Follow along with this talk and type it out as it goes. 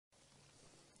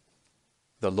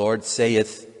The Lord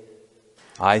saith,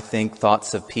 I think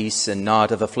thoughts of peace and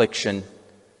not of affliction.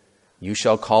 You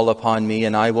shall call upon me,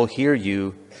 and I will hear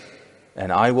you,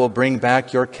 and I will bring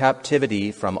back your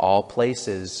captivity from all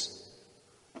places.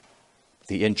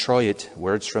 The introit,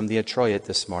 words from the introit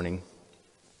this morning.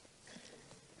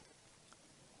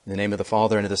 In the name of the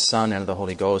Father, and of the Son, and of the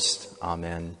Holy Ghost.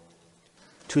 Amen.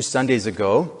 2 Sundays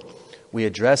ago, we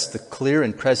addressed the clear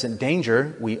and present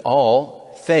danger we all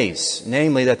face,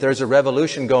 namely that there's a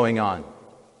revolution going on.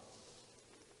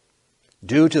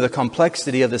 Due to the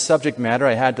complexity of the subject matter,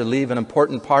 I had to leave an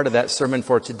important part of that sermon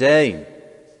for today.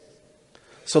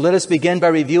 So let us begin by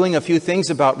reviewing a few things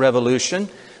about revolution.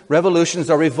 Revolutions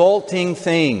are revolting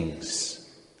things.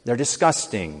 They're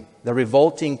disgusting. They're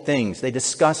revolting things. They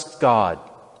disgust God.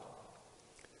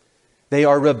 They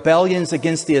are rebellions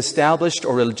against the established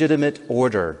or legitimate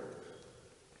order.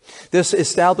 This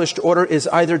established order is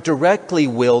either directly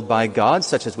willed by God,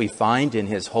 such as we find in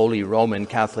His Holy Roman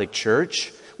Catholic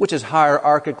Church, which is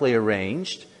hierarchically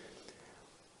arranged.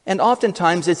 And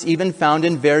oftentimes it's even found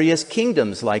in various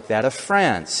kingdoms like that of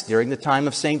France during the time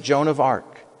of St. Joan of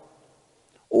Arc.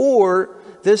 Or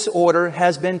this order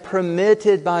has been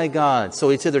permitted by God.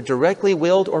 So it's either directly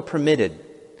willed or permitted.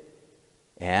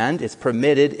 And it's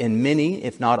permitted in many,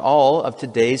 if not all, of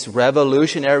today's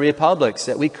revolutionary republics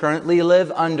that we currently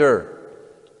live under.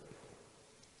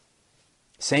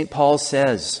 St. Paul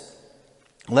says,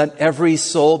 let every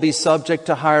soul be subject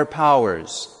to higher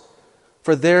powers,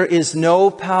 for there is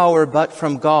no power but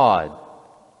from God,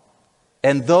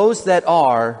 and those that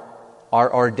are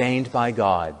ordained by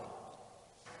God.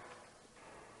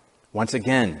 Once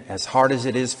again, as hard as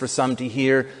it is for some to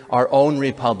hear, our own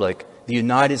republic, the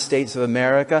United States of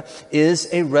America, is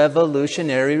a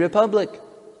revolutionary republic.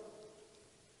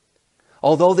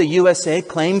 Although the USA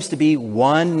claims to be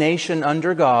one nation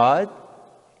under God,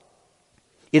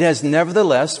 it has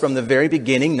nevertheless, from the very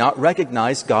beginning, not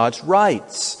recognized God's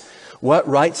rights. What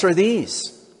rights are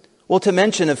these? Well, to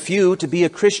mention a few, to be a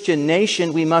Christian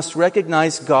nation, we must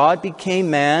recognize God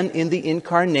became man in the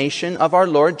incarnation of our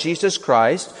Lord Jesus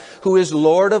Christ, who is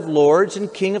Lord of lords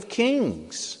and King of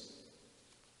kings.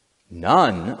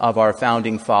 None of our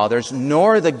founding fathers,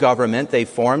 nor the government they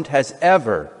formed, has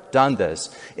ever done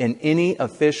this in any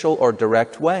official or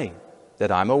direct way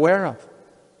that I'm aware of.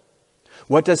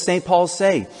 What does St. Paul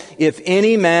say? If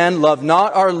any man love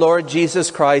not our Lord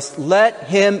Jesus Christ, let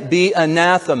him be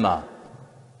anathema.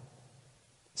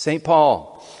 St.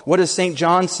 Paul. What does St.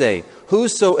 John say?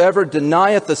 Whosoever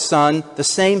denieth the Son, the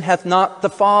same hath not the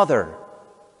Father.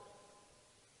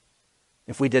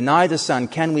 If we deny the Son,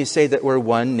 can we say that we're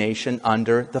one nation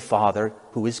under the Father,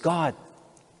 who is God?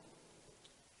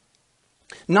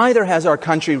 Neither has our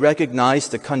country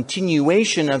recognized the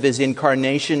continuation of His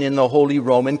incarnation in the Holy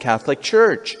Roman Catholic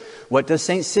Church. What does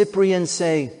St. Cyprian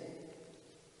say?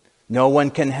 No one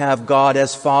can have God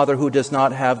as Father who does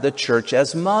not have the Church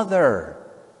as Mother.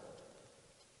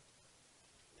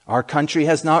 Our country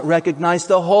has not recognized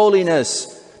the holiness,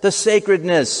 the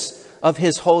sacredness of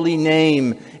His holy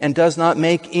name, and does not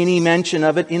make any mention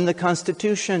of it in the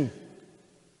Constitution.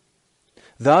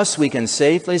 Thus, we can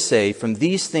safely say from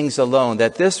these things alone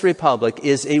that this republic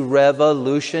is a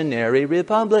revolutionary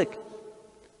republic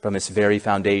from its very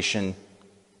foundation.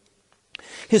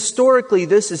 Historically,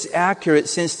 this is accurate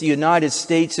since the United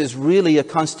States is really a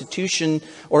constitution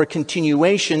or a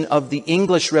continuation of the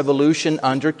English Revolution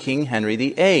under King Henry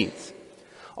VIII.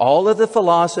 All of the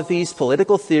philosophies,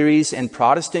 political theories, and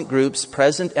Protestant groups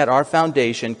present at our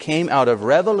foundation came out of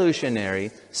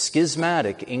revolutionary,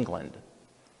 schismatic England.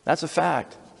 That's a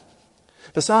fact.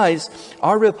 Besides,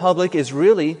 our republic is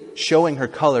really showing her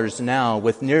colors now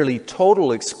with nearly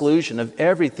total exclusion of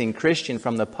everything Christian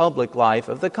from the public life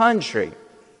of the country.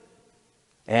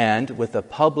 And with the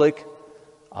public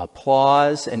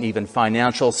applause and even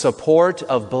financial support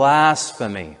of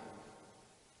blasphemy.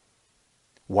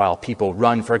 While people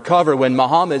run for cover when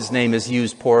Muhammad's name is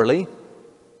used poorly,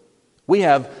 we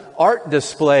have art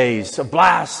displays of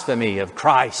blasphemy of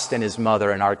Christ and His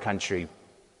mother in our country.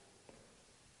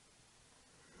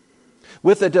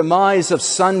 With the demise of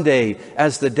Sunday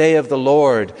as the day of the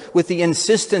Lord, with the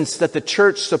insistence that the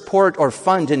church support or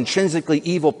fund intrinsically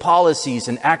evil policies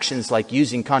and actions like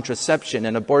using contraception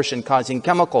and abortion-causing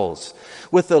chemicals,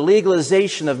 with the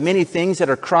legalization of many things that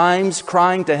are crimes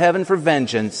crying to heaven for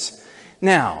vengeance.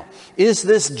 Now, is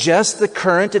this just the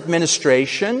current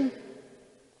administration?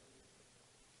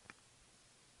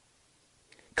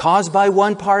 Caused by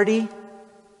one party?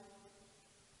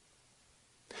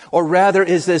 Or rather,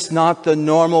 is this not the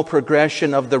normal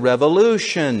progression of the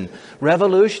revolution?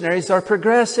 Revolutionaries are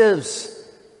progressives.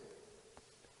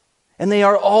 And they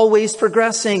are always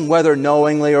progressing, whether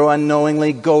knowingly or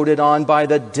unknowingly, goaded on by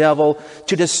the devil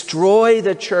to destroy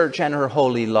the church and her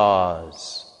holy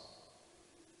laws.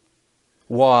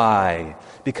 Why?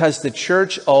 Because the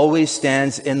church always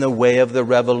stands in the way of the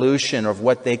revolution, or of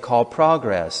what they call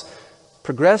progress.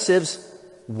 Progressives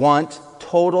want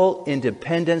total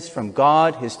independence from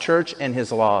God, His church, and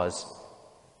His laws.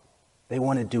 They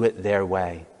want to do it their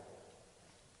way.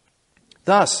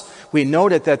 Thus, we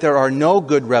noted that there are no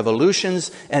good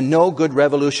revolutions and no good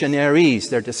revolutionaries.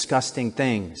 They're disgusting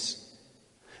things.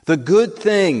 The good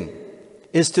thing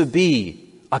is to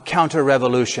be a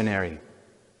counter-revolutionary,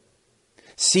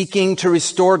 seeking to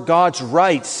restore God's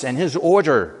rights and His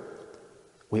order.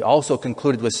 We also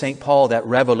concluded with St. Paul that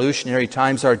revolutionary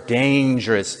times are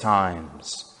dangerous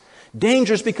times.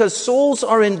 Dangerous because souls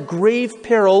are in grave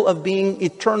peril of being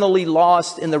eternally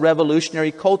lost in the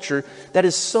revolutionary culture that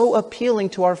is so appealing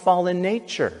to our fallen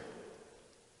nature,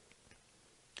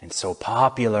 and so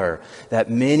popular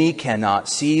that many cannot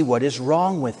see what is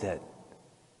wrong with it.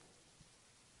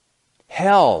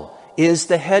 Hell is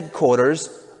the headquarters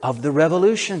of the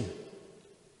revolution.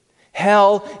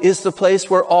 Hell is the place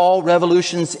where all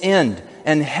revolutions end,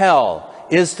 and hell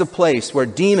is the place where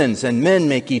demons and men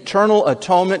make eternal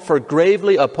atonement for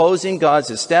gravely opposing God's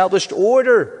established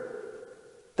order.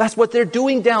 That's what they're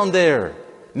doing down there,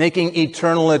 making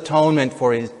eternal atonement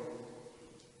for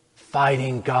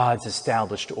fighting God's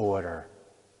established order.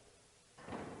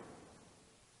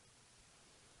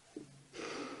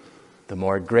 The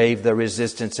more grave the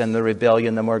resistance and the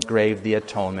rebellion, the more grave the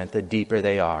atonement, the deeper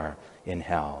they are in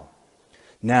hell.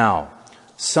 Now,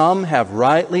 some have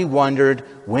rightly wondered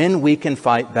when we can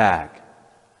fight back.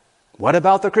 What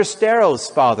about the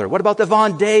Cristeros, Father? What about the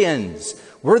Vendéans?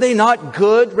 Were they not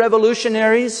good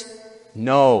revolutionaries?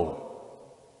 No.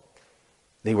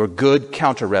 They were good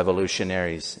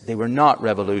counter-revolutionaries. They were not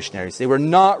revolutionaries. They were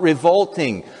not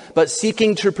revolting, but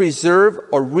seeking to preserve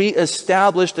or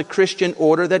re-establish the Christian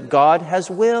order that God has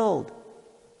willed.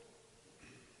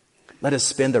 Let us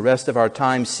spend the rest of our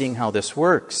time seeing how this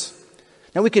works.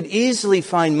 Now, we could easily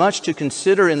find much to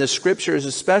consider in the Scriptures,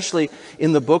 especially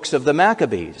in the books of the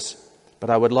Maccabees. But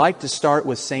I would like to start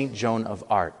with St. Joan of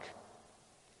Arc.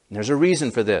 And there's a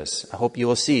reason for this. I hope you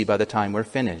will see by the time we're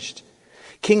finished.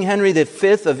 King Henry V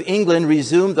of England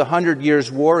resumed the 100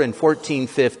 Years' War in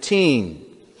 1415,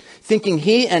 thinking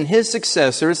he and his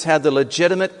successors had the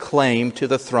legitimate claim to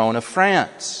the throne of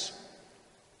France.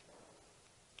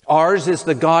 Ours is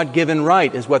the God-given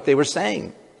right, is what they were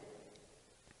saying.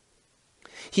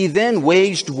 He then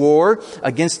waged war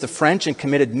against the French and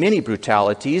committed many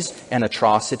brutalities and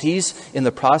atrocities in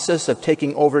the process of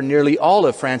taking over nearly all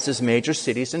of France's major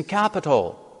cities and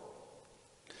capital.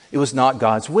 It was not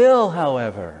God's will,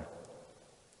 however,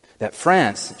 that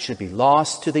France should be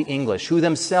lost to the English, who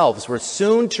themselves were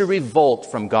soon to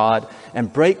revolt from God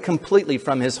and break completely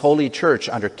from His holy church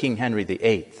under King Henry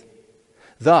VIII.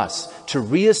 Thus, to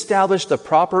reestablish the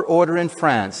proper order in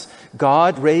France,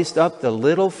 God raised up the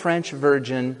little French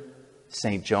virgin,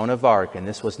 St. Joan of Arc. And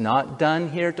this was not done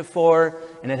heretofore,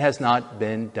 and it has not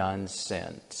been done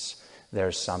since.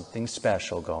 There's something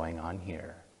special going on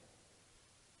here.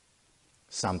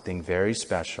 Something very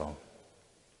special.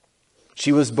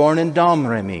 She was born in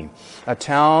Domremy, a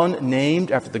town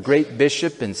named after the great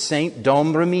bishop and saint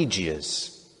Dom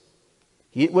Remigius.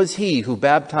 It was he who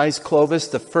baptized Clovis,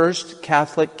 the first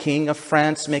Catholic king of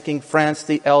France, making France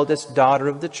the eldest daughter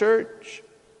of the church.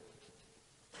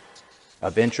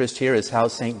 Of interest here is how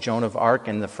St. Joan of Arc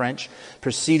and the French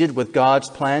proceeded with God's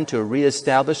plan to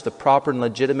reestablish the proper and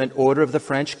legitimate order of the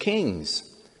French kings.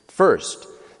 First,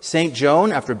 St.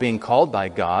 Joan, after being called by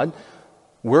God,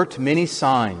 worked many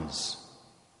signs.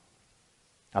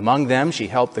 Among them, she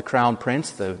helped the crown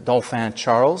prince, the Dauphin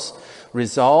Charles,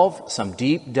 resolve some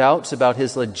deep doubts about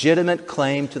his legitimate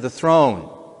claim to the throne,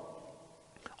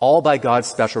 all by God's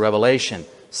special revelation.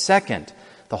 Second,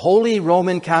 the Holy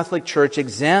Roman Catholic Church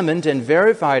examined and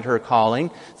verified her calling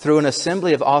through an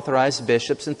assembly of authorized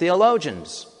bishops and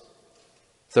theologians.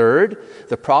 Third,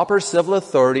 the proper civil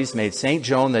authorities made St.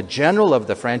 Joan the general of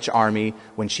the French army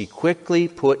when she quickly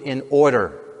put in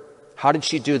order. How did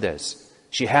she do this?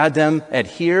 She had them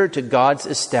adhere to God's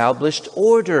established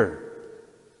order.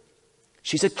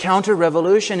 She's a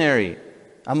counter-revolutionary,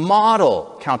 a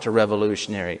model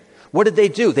counter-revolutionary. What did they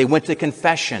do? They went to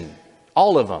confession,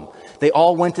 all of them. They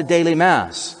all went to daily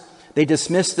mass. They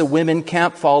dismissed the women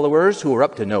camp followers who were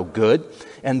up to no good,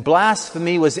 and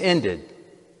blasphemy was ended.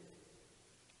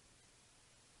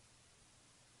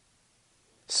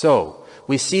 So,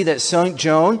 we see that St.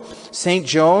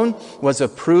 Joan was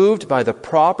approved by the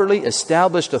properly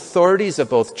established authorities of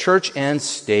both church and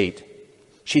state.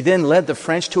 She then led the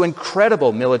French to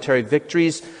incredible military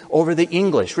victories over the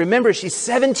English. Remember, she's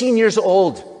 17 years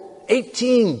old,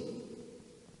 18.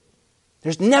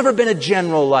 There's never been a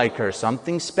general like her.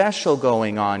 Something special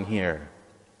going on here.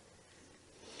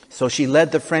 So she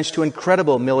led the French to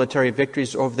incredible military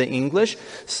victories over the English,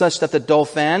 such that the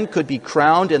Dauphin could be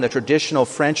crowned in the traditional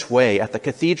French way at the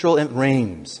cathedral in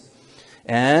Reims,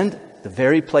 and the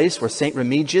very place where St.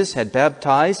 Remigius had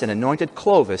baptized and anointed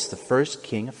Clovis, the first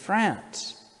king of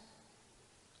France.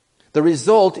 The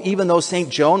result, even though St.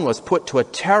 Joan was put to a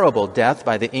terrible death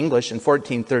by the English in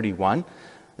 1431, it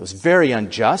was very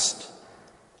unjust.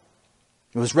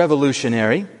 It was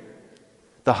revolutionary.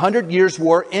 The 100 Years'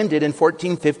 War ended in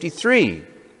 1453,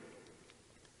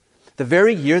 the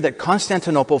very year that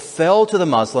Constantinople fell to the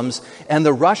Muslims and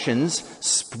the Russians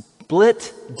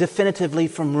split definitively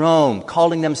from Rome,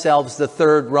 calling themselves the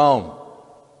Third Rome.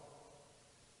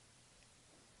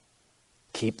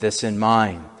 Keep this in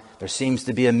mind. There seems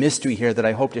to be a mystery here that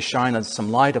I hope to shine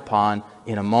some light upon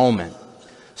in a moment.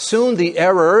 Soon the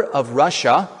error of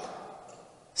Russia,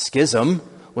 schism,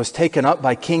 was taken up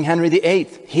by King Henry VIII.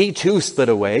 He too split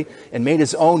away and made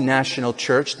his own national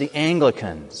church, the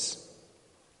Anglicans.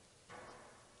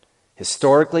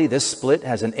 Historically, this split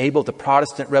has enabled the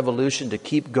Protestant Revolution to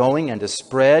keep going and to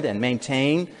spread and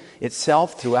maintain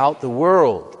itself throughout the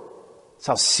world. That's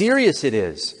how serious it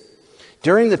is.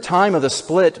 During the time of the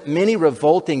split, many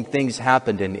revolting things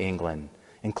happened in England,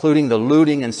 including the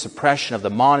looting and suppression of the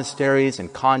monasteries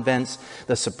and convents,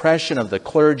 the suppression of the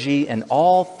clergy, and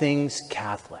all things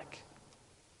Catholic.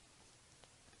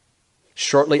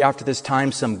 Shortly after this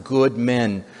time, some good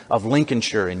men of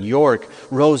Lincolnshire and York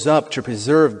rose up to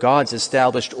preserve God's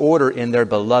established order in their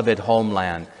beloved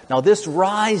homeland. Now, this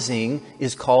rising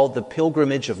is called the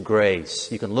Pilgrimage of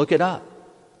Grace. You can look it up.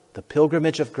 The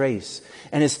Pilgrimage of Grace,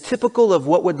 and is typical of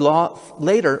what would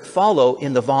later follow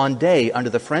in the Vendée under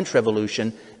the French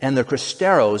Revolution and the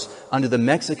Cristeros under the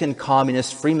Mexican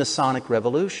Communist Freemasonic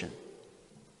Revolution.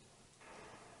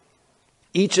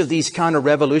 Each of these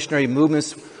counter-revolutionary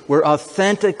movements were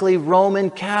authentically Roman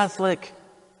Catholic.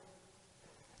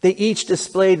 They each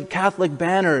displayed Catholic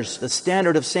banners. The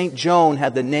standard of St. Joan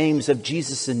had the names of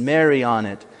Jesus and Mary on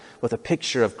it, with a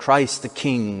picture of Christ the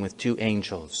King with two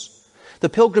angels. The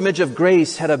Pilgrimage of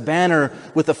Grace had a banner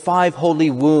with the 5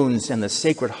 holy wounds and the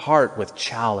Sacred Heart with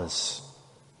chalice.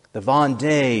 The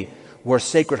Vendée wore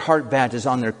Sacred Heart badges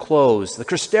on their clothes. The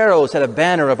Cristeros had a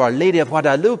banner of Our Lady of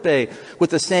Guadalupe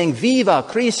with the saying, Viva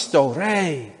Cristo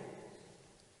Rey.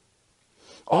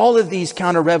 All of these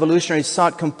counter-revolutionaries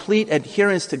sought complete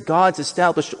adherence to God's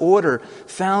established order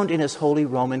found in His Holy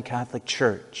Roman Catholic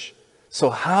Church.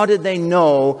 So how did they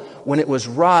know when it was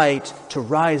right to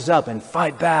rise up and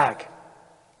fight back?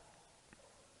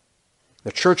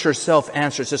 The Church herself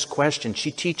answers this question. She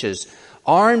teaches,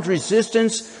 armed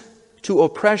resistance to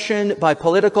oppression by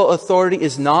political authority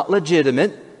is not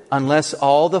legitimate unless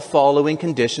all the following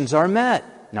conditions are met.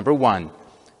 Number 1,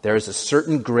 there is a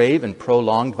certain grave and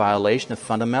prolonged violation of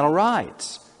fundamental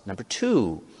rights. Number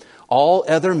 2, all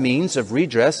other means of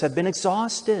redress have been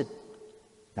exhausted.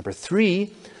 Number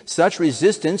 3, such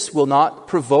resistance will not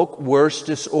provoke worse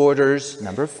disorders.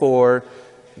 Number 4,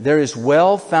 there is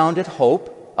well-founded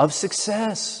hope of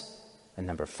success. And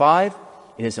number 5,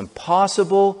 it is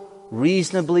impossible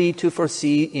reasonably to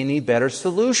foresee any better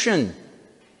solution.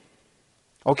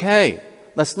 Okay,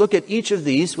 let's look at each of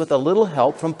these with a little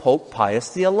help from Pope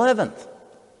Pius XI.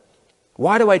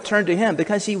 Why do I turn to him?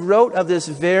 Because he wrote of this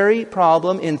very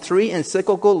problem in 3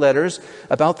 encyclical letters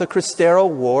about the Cristero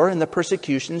War and the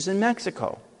persecutions in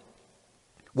Mexico.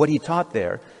 What he taught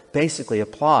there basically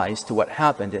applies to what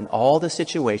happened in all the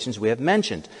situations we have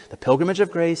mentioned, the Pilgrimage of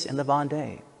Grace and the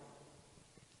Vendée.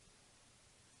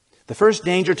 The first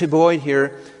danger to avoid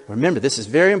here, remember this is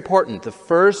very important, the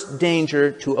first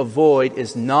danger to avoid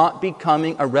is not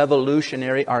becoming a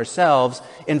revolutionary ourselves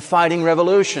in fighting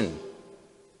revolution.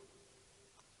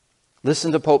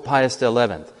 Listen to Pope Pius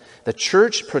XI. The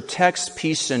Church protects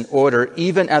peace and order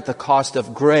even at the cost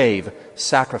of grave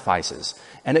sacrifices,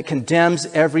 and it condemns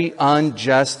every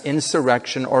unjust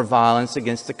insurrection or violence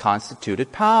against the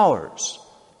constituted powers.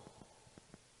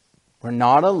 We're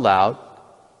not allowed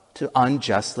to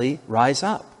unjustly rise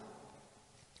up.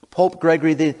 Pope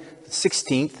Gregory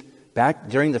XVI, back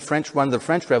during one of the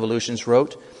French revolutions,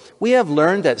 wrote, "We have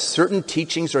learned that certain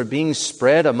teachings are being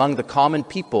spread among the common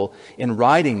people in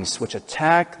writings which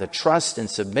attack the trust and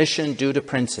submission due to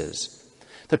princes.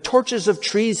 The torches of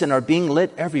treason are being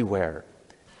lit everywhere.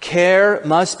 Care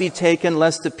must be taken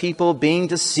lest the people, being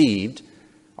deceived,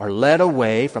 are led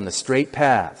away from the straight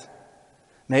path.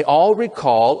 may all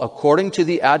recall, according to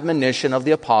the admonition of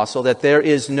the apostle, that there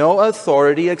is no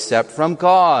authority except from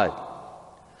God.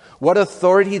 What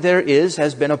authority there is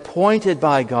has been appointed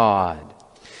by God.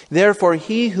 Therefore,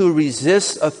 he who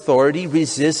resists authority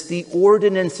resists the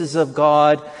ordinances of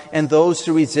God, and those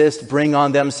who resist bring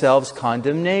on themselves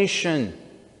condemnation.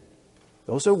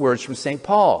 Those are words from St.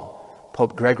 Paul.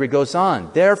 Pope Gregory goes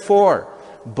on, therefore,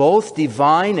 both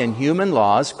divine and human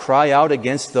laws cry out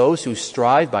against those who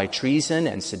strive by treason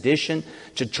and sedition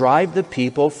to drive the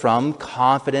people from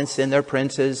confidence in their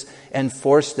princes and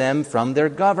force them from their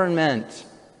government.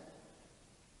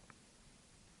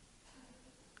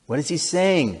 What is he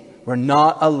saying? We're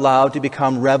not allowed to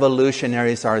become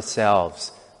revolutionaries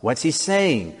ourselves. What's he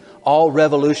saying? All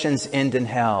revolutions end in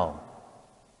hell.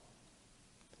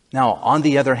 Now, on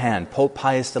the other hand, Pope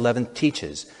Pius XI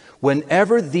teaches,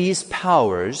 whenever these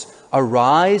powers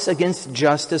arise against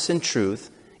justice and truth,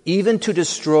 even to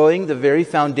destroying the very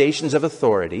foundations of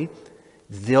authority,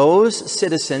 those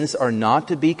citizens are not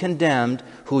to be condemned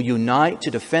who unite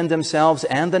to defend themselves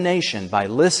and the nation by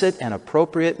licit and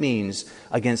appropriate means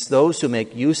against those who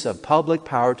make use of public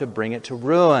power to bring it to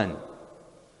ruin.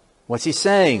 What's he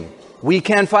saying? We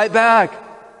can fight back.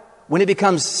 When it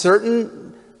becomes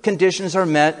certain conditions are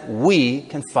met, we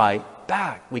can fight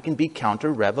back. We can be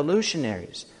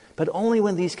counter-revolutionaries, but only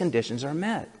when these conditions are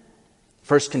met.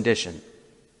 First condition.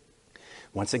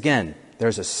 Once again,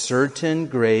 there's a certain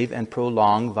grave and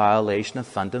prolonged violation of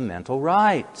fundamental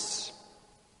rights.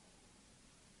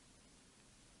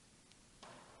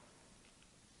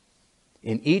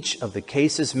 In each of the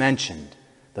cases mentioned,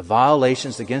 the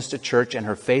violations against the church and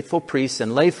her faithful priests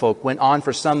and layfolk went on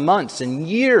for some months and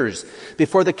years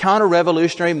before the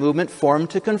counter-revolutionary movement formed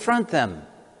to confront them.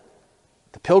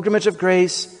 The Pilgrimage of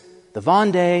Grace, the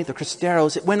Vendée, the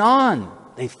Cristeros, it went on.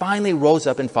 They finally rose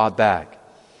up and fought back.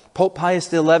 Pope Pius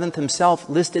XI himself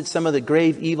listed some of the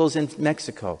grave evils in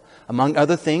Mexico. Among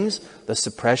other things, the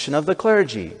suppression of the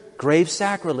clergy, grave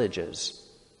sacrileges,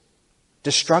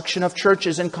 destruction of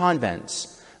churches and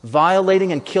convents,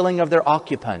 violating and killing of their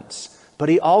occupants. But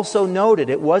he also noted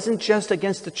it wasn't just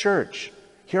against the church.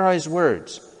 Here are his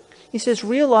words. He says,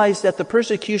 realize that the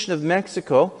persecution of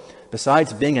Mexico,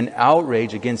 besides being an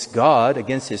outrage against God,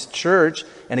 against his church,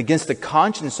 and against the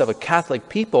conscience of a Catholic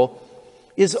people,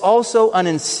 is also an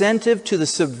incentive to the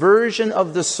subversion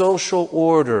of the social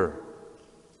order.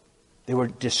 They were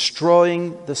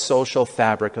destroying the social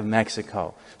fabric of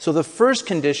Mexico. So the first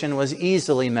condition was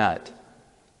easily met.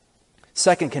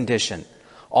 Second condition,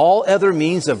 all other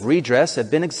means of redress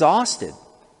have been exhausted.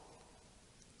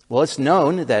 Well, it's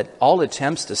known that all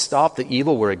attempts to stop the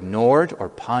evil were ignored or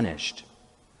punished.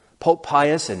 Pope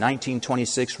Pius in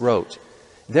 1926 wrote,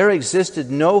 there existed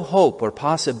no hope or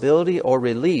possibility or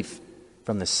relief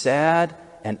from the sad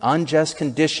and unjust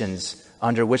conditions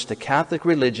under which the Catholic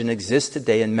religion exists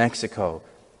today in Mexico,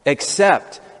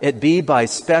 except it be by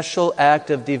special act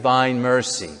of divine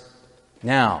mercy.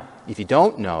 Now, if you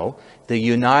don't know, the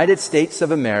United States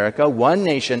of America, one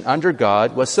nation under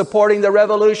God, was supporting the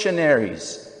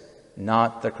revolutionaries,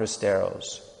 not the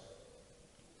Cristeros.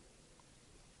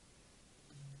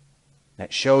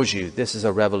 That shows you this is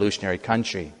a revolutionary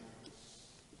country.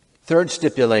 Third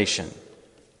stipulation.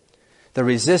 The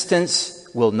resistance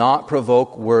will not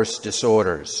provoke worse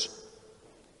disorders.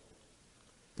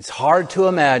 It's hard to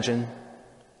imagine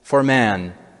for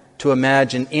man to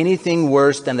imagine anything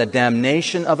worse than the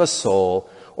damnation of a soul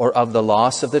or of the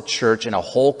loss of the church in a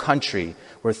whole country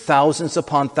where thousands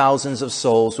upon thousands of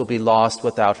souls will be lost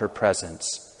without her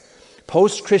presence.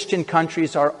 Post-Christian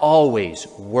countries are always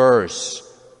worse,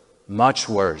 much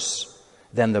worse,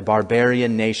 than the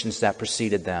barbarian nations that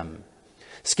preceded them.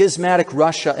 Schismatic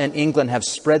Russia and England have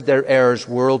spread their errors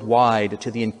worldwide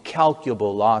to the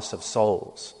incalculable loss of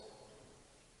souls.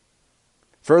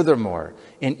 Furthermore,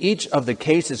 in each of the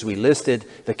cases we listed,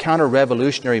 the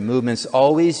counter-revolutionary movements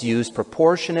always used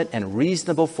proportionate and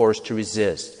reasonable force to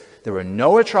resist. There were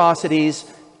no atrocities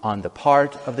on the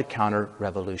part of the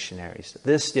counter-revolutionaries.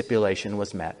 This stipulation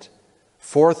was met.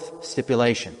 Fourth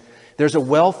stipulation, there's a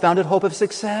well-founded hope of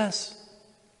success.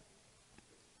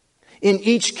 In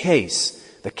each case,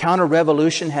 the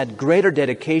counter-revolution had greater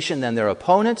dedication than their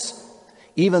opponents,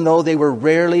 even though they were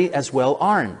rarely as well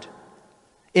armed.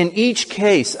 In each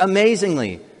case,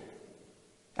 amazingly,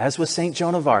 as with St.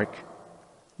 Joan of Arc,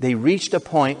 they reached a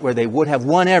point where they would have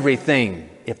won everything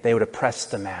if they would have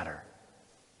pressed the matter.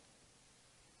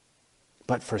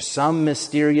 But for some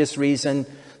mysterious reason,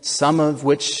 some of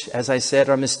which, as I said,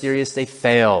 are mysterious, they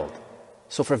failed.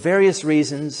 So for various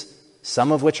reasons,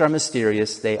 some of which are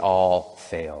mysterious, they all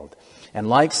failed. And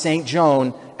like St.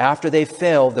 Joan, after they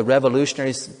failed, the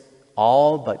revolutionaries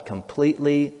all but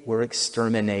completely were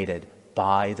exterminated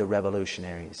by the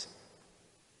revolutionaries.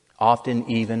 Often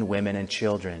even women and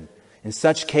children. In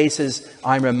such cases,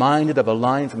 I'm reminded of a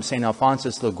line from St.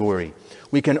 Alphonsus Liguori.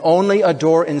 We can only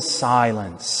adore in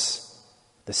silence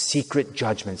the secret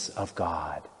judgments of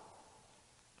God.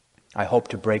 I hope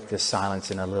to break this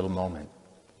silence in a little moment.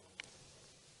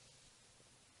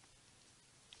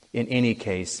 In any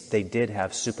case, they did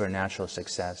have supernatural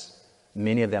success.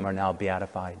 Many of them are now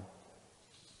beatified.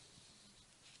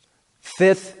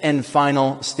 Fifth and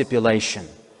final stipulation.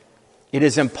 It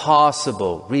is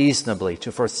impossible reasonably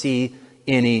to foresee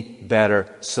any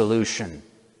better solution.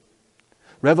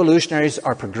 Revolutionaries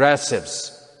are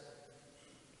progressives.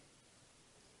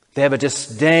 They have a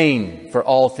disdain for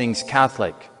all things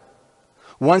Catholic.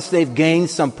 Once they've gained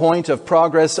some point of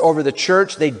progress over the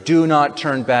church, they do not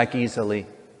turn back easily.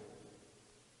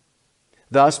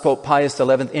 Thus, Pope Pius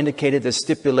XI indicated the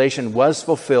stipulation was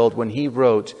fulfilled when he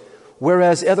wrote,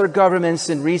 "Whereas other governments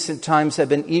in recent times have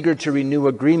been eager to renew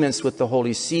agreements with the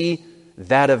Holy See,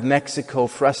 that of Mexico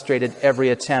frustrated every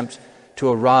attempt to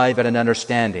arrive at an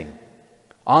understanding.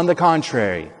 On the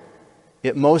contrary,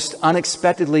 it most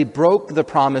unexpectedly broke the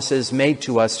promises made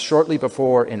to us shortly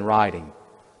before in writing,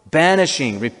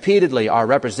 banishing repeatedly our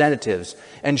representatives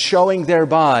and showing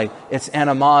thereby its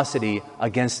animosity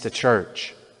against the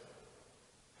Church."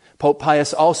 Pope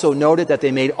Pius also noted that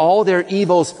they made all their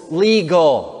evils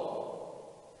legal.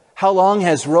 How long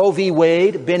has Roe v.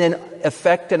 Wade been in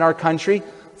effect in our country?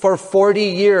 For 40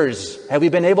 years. Have we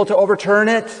been able to overturn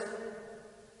it?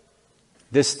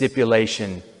 This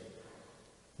stipulation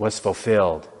was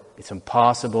fulfilled. It's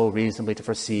impossible reasonably to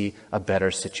foresee a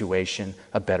better situation,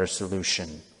 a better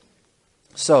solution.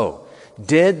 So,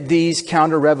 did these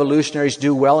counter-revolutionaries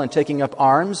do well in taking up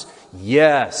arms?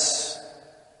 Yes.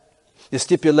 The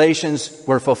stipulations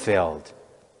were fulfilled.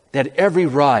 They had every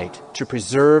right to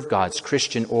preserve God's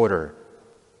Christian order.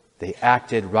 They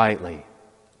acted rightly.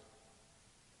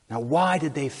 Now, why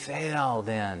did they fail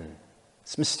then?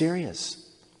 It's mysterious.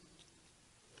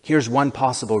 Here's one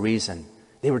possible reason.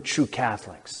 They were true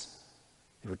Catholics.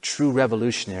 They were true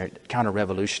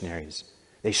counter-revolutionaries.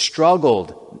 They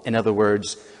struggled, in other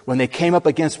words, when they came up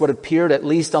against what appeared, at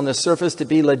least on the surface, to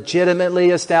be legitimately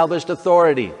established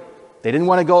authority. They didn't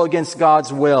want to go against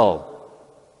God's will.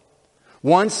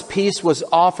 Once peace was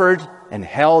offered and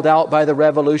held out by the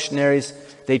revolutionaries,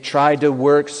 they tried to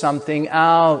work something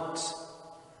out.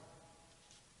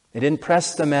 They didn't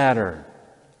press the matter.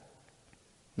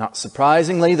 Not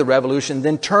surprisingly, the revolution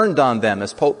then turned on them,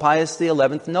 as Pope Pius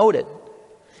XI noted.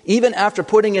 Even after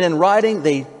putting it in writing,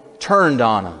 they turned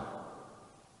on him.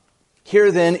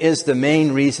 Here then is the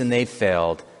main reason they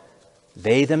failed.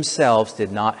 They themselves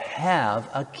did not have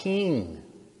a king.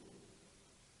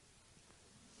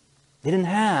 They didn't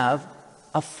have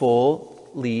a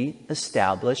fully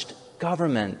established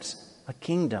government, a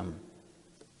kingdom.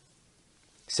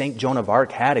 St. Joan of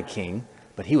Arc had a king,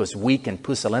 but he was weak and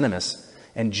pusillanimous,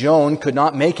 and Joan could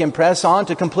not make him press on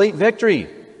to complete victory,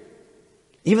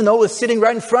 even though it was sitting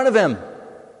right in front of him.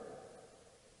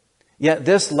 Yet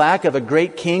this lack of a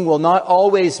great king will not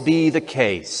always be the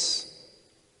case.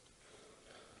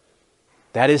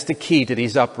 That is the key to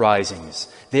these uprisings.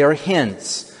 They are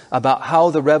hints about how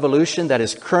the revolution that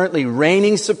is currently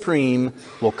reigning supreme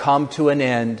will come to an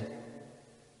end.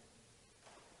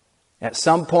 At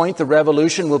some point, the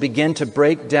revolution will begin to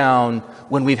break down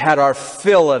when we've had our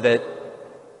fill of it,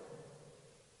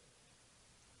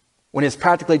 when it's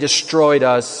practically destroyed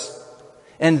us.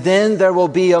 And then there will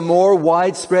be a more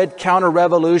widespread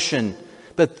counter-revolution.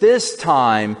 But this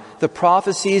time, the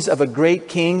prophecies of a great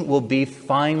king will be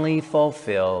finally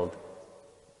fulfilled.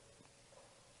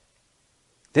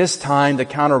 This time, the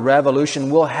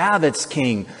counter-revolution will have its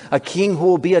king, a king who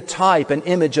will be a type, an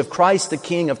image of Christ, the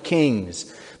King of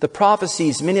Kings. The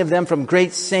prophecies, many of them from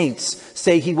great saints,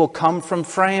 say he will come from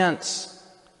France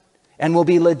and will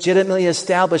be legitimately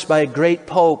established by a great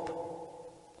pope.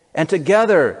 And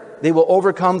together, they will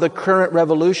overcome the current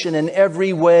revolution in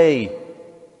every way.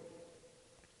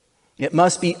 It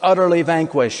must be utterly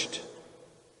vanquished.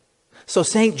 So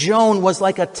St. Joan was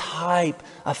like a type,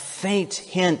 a faint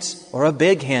hint or a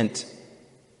big hint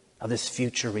of this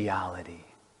future reality.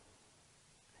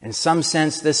 In some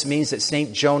sense, this means that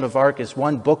St. Joan of Arc is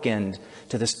one bookend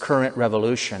to this current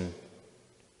revolution.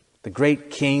 The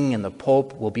great king and the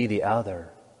pope will be the other.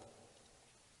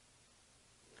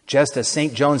 Just as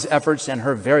St. Joan's efforts and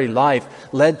her very life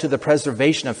led to the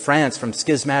preservation of France from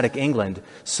schismatic England,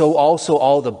 so also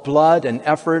all the blood and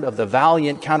effort of the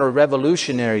valiant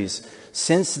counter-revolutionaries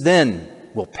since then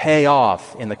will pay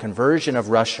off in the conversion of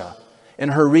Russia in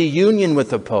her reunion with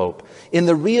the Pope, in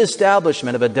the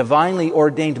reestablishment of a divinely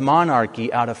ordained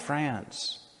monarchy out of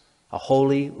France, a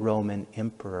Holy Roman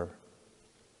Emperor,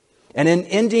 and in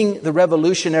ending the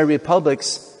revolutionary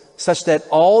republics such that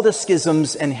all the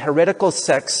schisms and heretical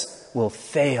sects will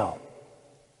fail.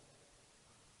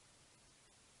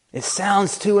 It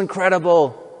sounds too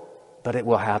incredible, but it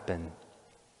will happen.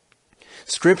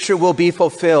 Scripture will be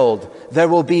fulfilled. There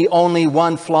will be only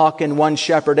one flock and one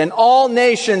shepherd, and all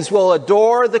nations will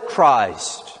adore the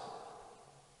Christ,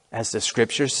 as the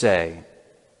Scriptures say,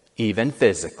 even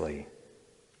physically.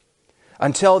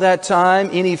 Until that time,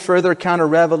 any further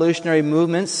counter-revolutionary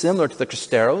movements similar to the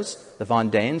Cristeros, the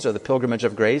Vendeans, or the Pilgrimage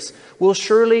of Grace will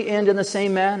surely end in the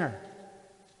same manner,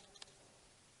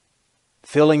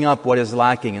 filling up what is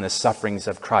lacking in the sufferings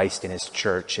of Christ and His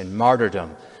church in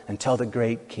martyrdom until the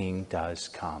great King does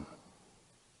come.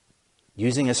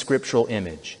 Using a scriptural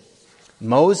image,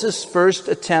 Moses' first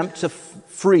attempt to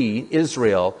free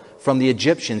Israel from the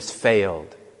Egyptians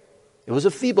failed. It was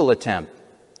a feeble attempt.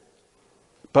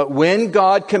 But when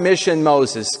God commissioned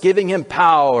Moses, giving him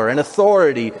power and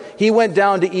authority, he went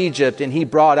down to Egypt and he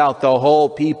brought out the whole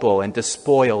people and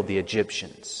despoiled the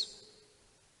Egyptians.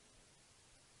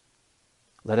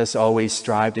 Let us always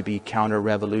strive to be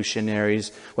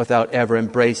counter-revolutionaries without ever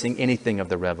embracing anything of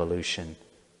the revolution.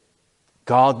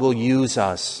 God will use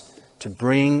us to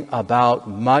bring about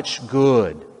much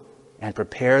good and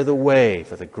prepare the way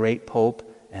for the great Pope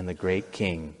and the great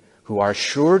King, who are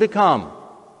sure to come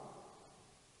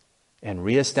and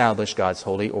reestablish God's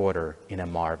holy order in a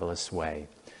marvelous way.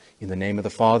 In the name of the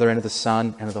Father, and of the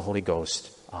Son, and of the Holy Ghost.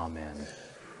 Amen.